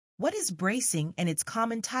What is bracing and its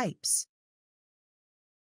common types?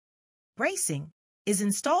 Bracing is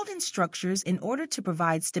installed in structures in order to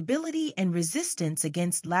provide stability and resistance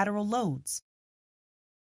against lateral loads.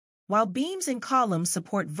 While beams and columns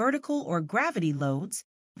support vertical or gravity loads,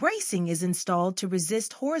 bracing is installed to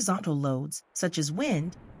resist horizontal loads, such as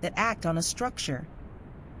wind, that act on a structure.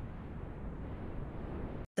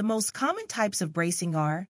 The most common types of bracing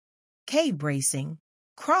are K-bracing,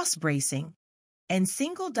 cross-bracing, and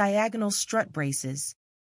single diagonal strut braces.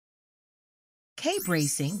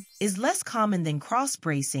 K-bracing is less common than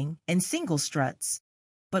cross-bracing and single struts,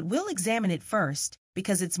 but we'll examine it first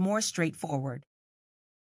because it's more straightforward.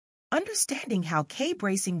 Understanding how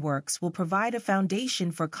K-bracing works will provide a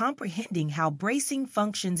foundation for comprehending how bracing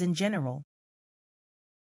functions in general.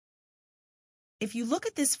 If you look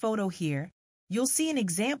at this photo here, you'll see an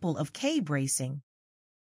example of K-bracing.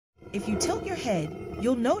 If you tilt your head,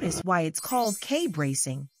 you'll notice why it's called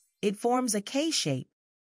K-bracing. It forms a K shape.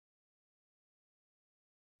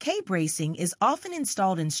 K-bracing is often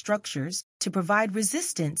installed in structures to provide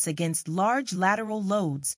resistance against large lateral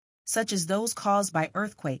loads, such as those caused by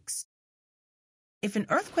earthquakes. If an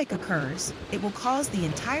earthquake occurs, it will cause the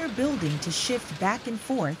entire building to shift back and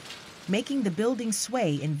forth, making the building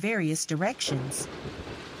sway in various directions.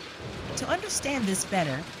 To understand this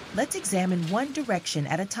better, let's examine one direction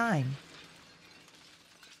at a time.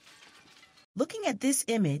 Looking at this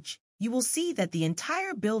image, you will see that the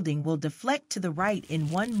entire building will deflect to the right in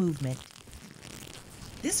one movement.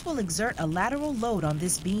 This will exert a lateral load on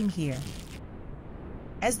this beam here.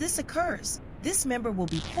 As this occurs, this member will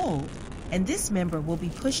be pulled, and this member will be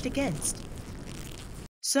pushed against.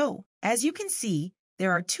 So, as you can see,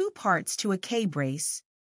 there are two parts to a K-brace.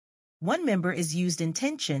 One member is used in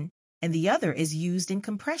tension, and the other is used in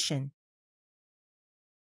compression.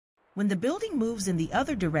 When the building moves in the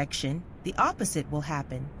other direction, the opposite will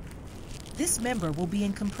happen. This member will be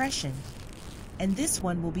in compression, and this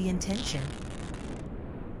one will be in tension.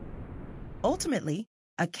 Ultimately,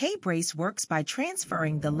 a K-brace works by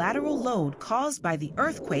transferring the lateral load caused by the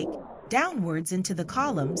earthquake downwards into the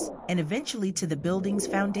columns and eventually to the building's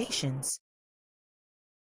foundations.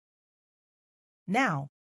 Now,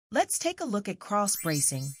 let's take a look at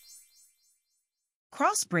cross-bracing.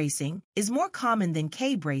 Cross-bracing is more common than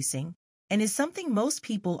K-bracing and is something most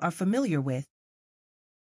people are familiar with.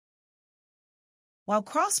 While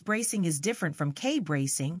cross-bracing is different from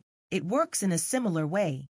K-bracing, it works in a similar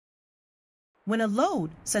way. When a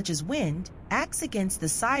load, such as wind, acts against the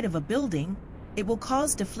side of a building, it will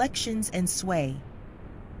cause deflections and sway.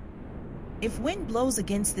 If wind blows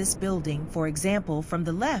against this building, for example, from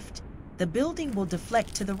the left, the building will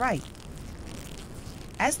deflect to the right.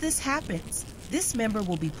 As this happens, this member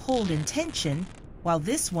will be pulled in tension, while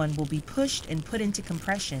this one will be pushed and put into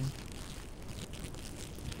compression.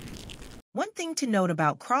 One thing to note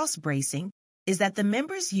about cross-bracing is that the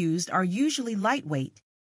members used are usually lightweight,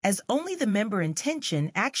 as only the member in tension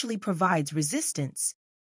actually provides resistance.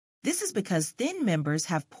 This is because thin members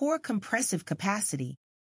have poor compressive capacity.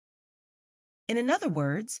 In other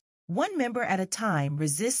words, one member at a time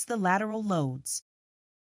resists the lateral loads.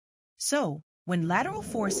 So, when lateral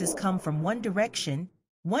forces come from one direction,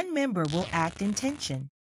 one member will act in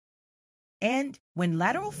tension. And when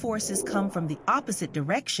lateral forces come from the opposite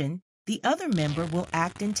direction, the other member will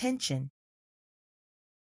act in tension.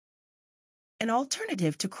 An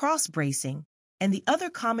alternative to cross-bracing and the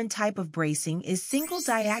other common type of bracing is single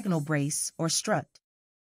diagonal brace or strut.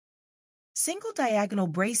 Single diagonal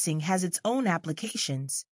bracing has its own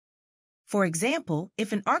applications. For example,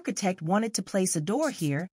 if an architect wanted to place a door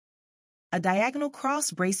here, a diagonal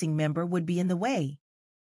cross-bracing member would be in the way.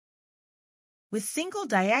 With single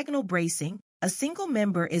diagonal bracing, a single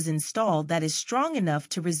member is installed that is strong enough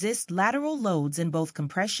to resist lateral loads in both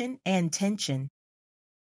compression and tension.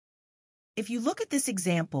 If you look at this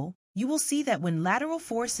example, you will see that when lateral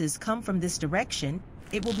forces come from this direction,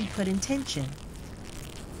 it will be put in tension.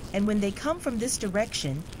 And when they come from this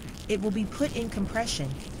direction, it will be put in compression.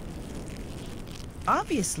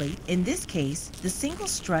 Obviously, in this case, the single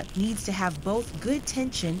strut needs to have both good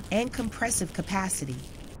tension and compressive capacity.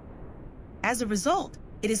 As a result,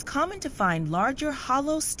 it is common to find larger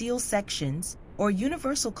hollow steel sections or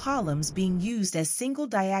universal columns being used as single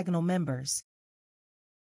diagonal members.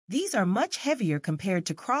 These are much heavier compared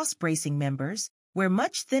to cross-bracing members, where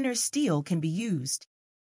much thinner steel can be used.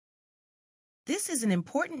 This is an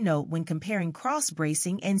important note when comparing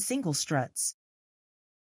cross-bracing and single struts.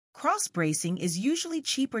 Cross-bracing is usually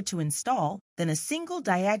cheaper to install than a single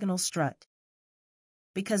diagonal strut,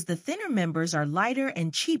 because the thinner members are lighter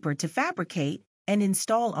and cheaper to fabricate and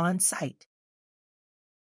install on site.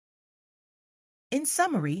 In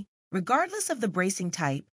summary, regardless of the bracing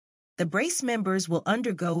type, the brace members will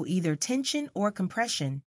undergo either tension or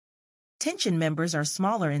compression. Tension members are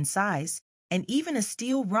smaller in size, and even a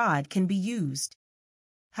steel rod can be used.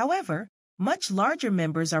 However, much larger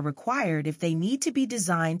members are required if they need to be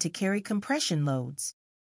designed to carry compression loads.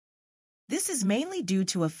 This is mainly due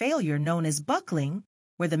to a failure known as buckling,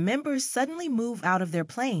 where the members suddenly move out of their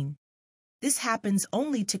plane. This happens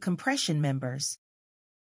only to compression members,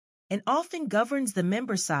 and often governs the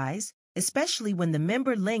member size, especially when the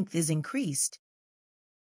member length is increased.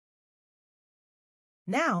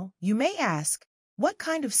 Now, you may ask, what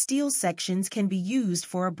kind of steel sections can be used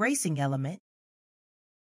for a bracing element?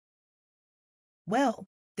 Well,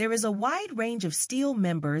 there is a wide range of steel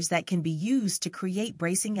members that can be used to create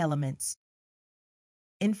bracing elements.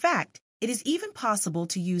 In fact, it is even possible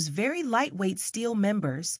to use very lightweight steel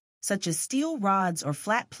members, such as steel rods or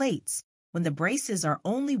flat plates, when the braces are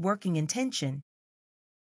only working in tension.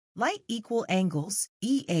 Light equal angles,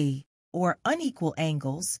 EA, or unequal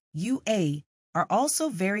angles, UA, are also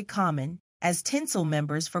very common as tensile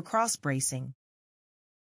members for cross-bracing.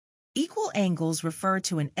 Equal angles refer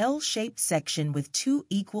to an L-shaped section with two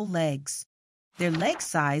equal legs. Their leg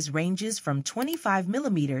size ranges from 25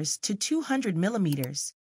 millimeters to 200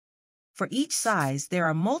 millimeters. For each size, there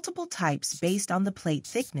are multiple types based on the plate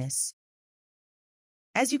thickness.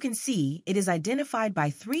 As you can see, it is identified by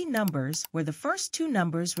three numbers where the first two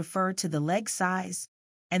numbers refer to the leg size,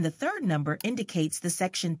 and the third number indicates the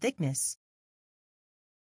section thickness.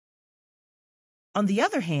 On the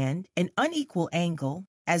other hand, an unequal angle,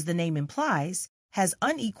 as the name implies, has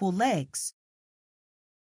unequal legs.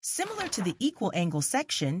 Similar to the equal angle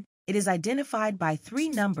section, it is identified by three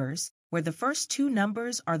numbers where the first two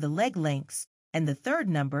numbers are the leg lengths and the third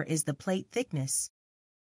number is the plate thickness.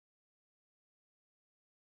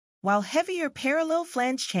 While heavier parallel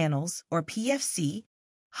flange channels, or PFC,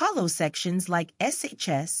 hollow sections like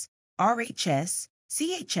SHS, RHS,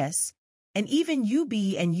 CHS, and even UB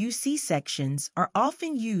and UC sections are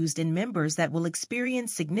often used in members that will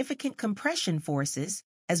experience significant compression forces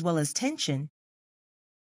as well as tension.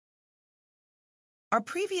 Our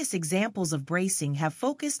previous examples of bracing have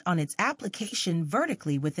focused on its application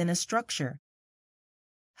vertically within a structure.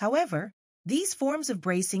 However, these forms of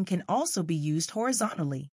bracing can also be used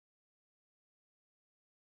horizontally.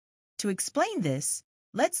 To explain this,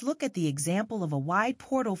 let's look at the example of a wide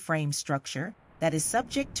portal frame structure that is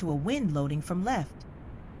subject to a wind loading from left.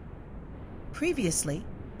 Previously,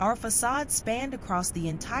 our facade spanned across the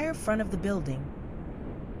entire front of the building.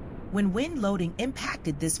 When wind loading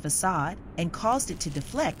impacted this facade and caused it to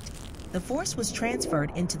deflect, the force was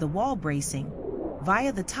transferred into the wall bracing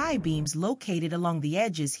via the tie beams located along the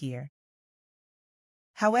edges here.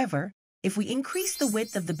 However, if we increase the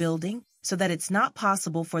width of the building so that it's not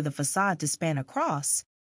possible for the facade to span across,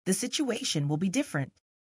 the situation will be different.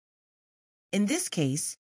 In this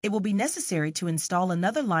case, it will be necessary to install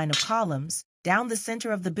another line of columns down the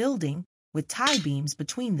center of the building with tie beams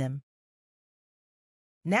between them.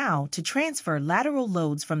 Now, to transfer lateral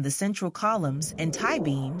loads from the central columns and tie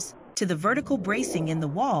beams to the vertical bracing in the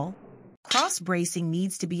wall, cross bracing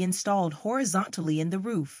needs to be installed horizontally in the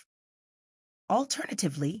roof.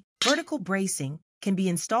 Alternatively, vertical bracing can be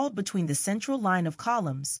installed between the central line of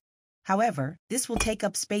columns. However, this will take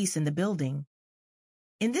up space in the building.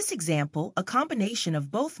 In this example, a combination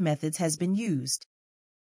of both methods has been used.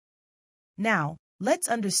 Now, let's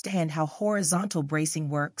understand how horizontal bracing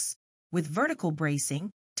works with vertical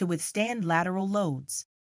bracing to withstand lateral loads.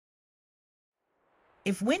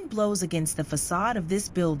 If wind blows against the facade of this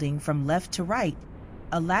building from left to right,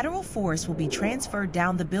 a lateral force will be transferred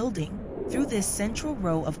down the building through this central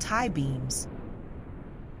row of tie beams.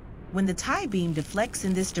 When the tie beam deflects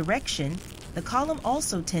in this direction, the column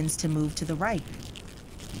also tends to move to the right.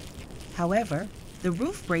 However, the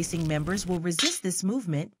roof bracing members will resist this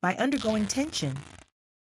movement by undergoing tension.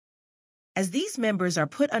 As these members are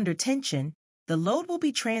put under tension, the load will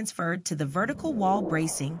be transferred to the vertical wall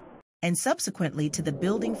bracing and subsequently to the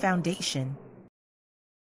building foundation.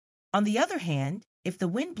 On the other hand, if the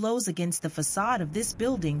wind blows against the facade of this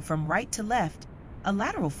building from right to left, a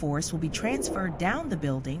lateral force will be transferred down the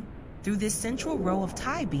building through this central row of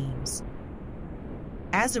tie beams.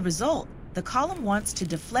 As a result, the column wants to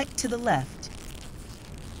deflect to the left.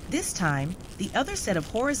 This time, the other set of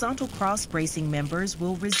horizontal cross-bracing members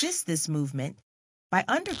will resist this movement by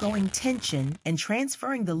undergoing tension and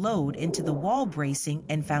transferring the load into the wall bracing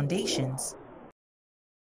and foundations.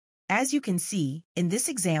 As you can see, in this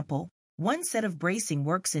example, one set of bracing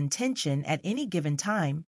works in tension at any given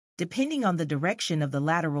time, depending on the direction of the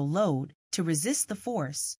lateral load, to resist the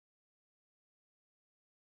force.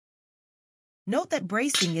 Note that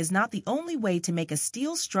bracing is not the only way to make a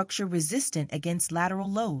steel structure resistant against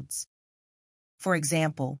lateral loads. For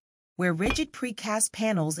example, where rigid precast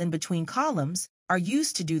panels in between columns are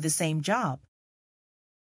used to do the same job.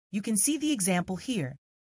 You can see the example here.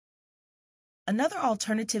 Another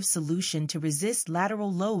alternative solution to resist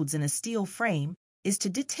lateral loads in a steel frame is to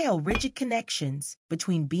detail rigid connections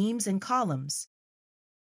between beams and columns.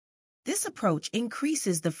 This approach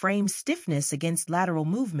increases the frame's stiffness against lateral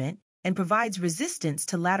movement and provides resistance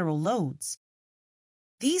to lateral loads.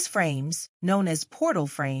 These frames, known as portal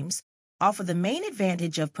frames, offer the main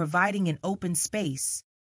advantage of providing an open space.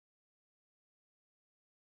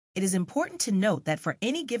 It is important to note that for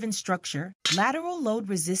any given structure, lateral load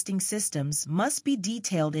resisting systems must be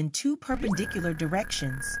detailed in two perpendicular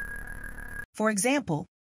directions. For example,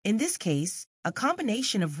 in this case, a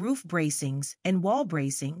combination of roof bracings and wall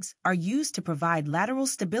bracings are used to provide lateral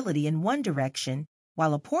stability in one direction,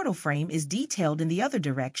 while a portal frame is detailed in the other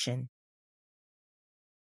direction.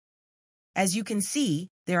 As you can see,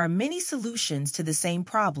 there are many solutions to the same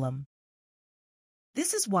problem.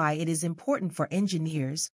 This is why it is important for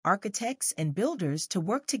engineers, architects, and builders to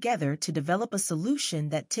work together to develop a solution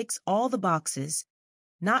that ticks all the boxes,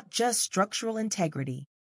 not just structural integrity.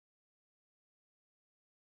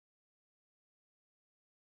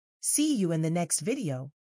 See you in the next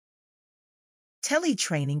video.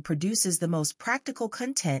 Teletraining produces the most practical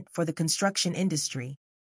content for the construction industry.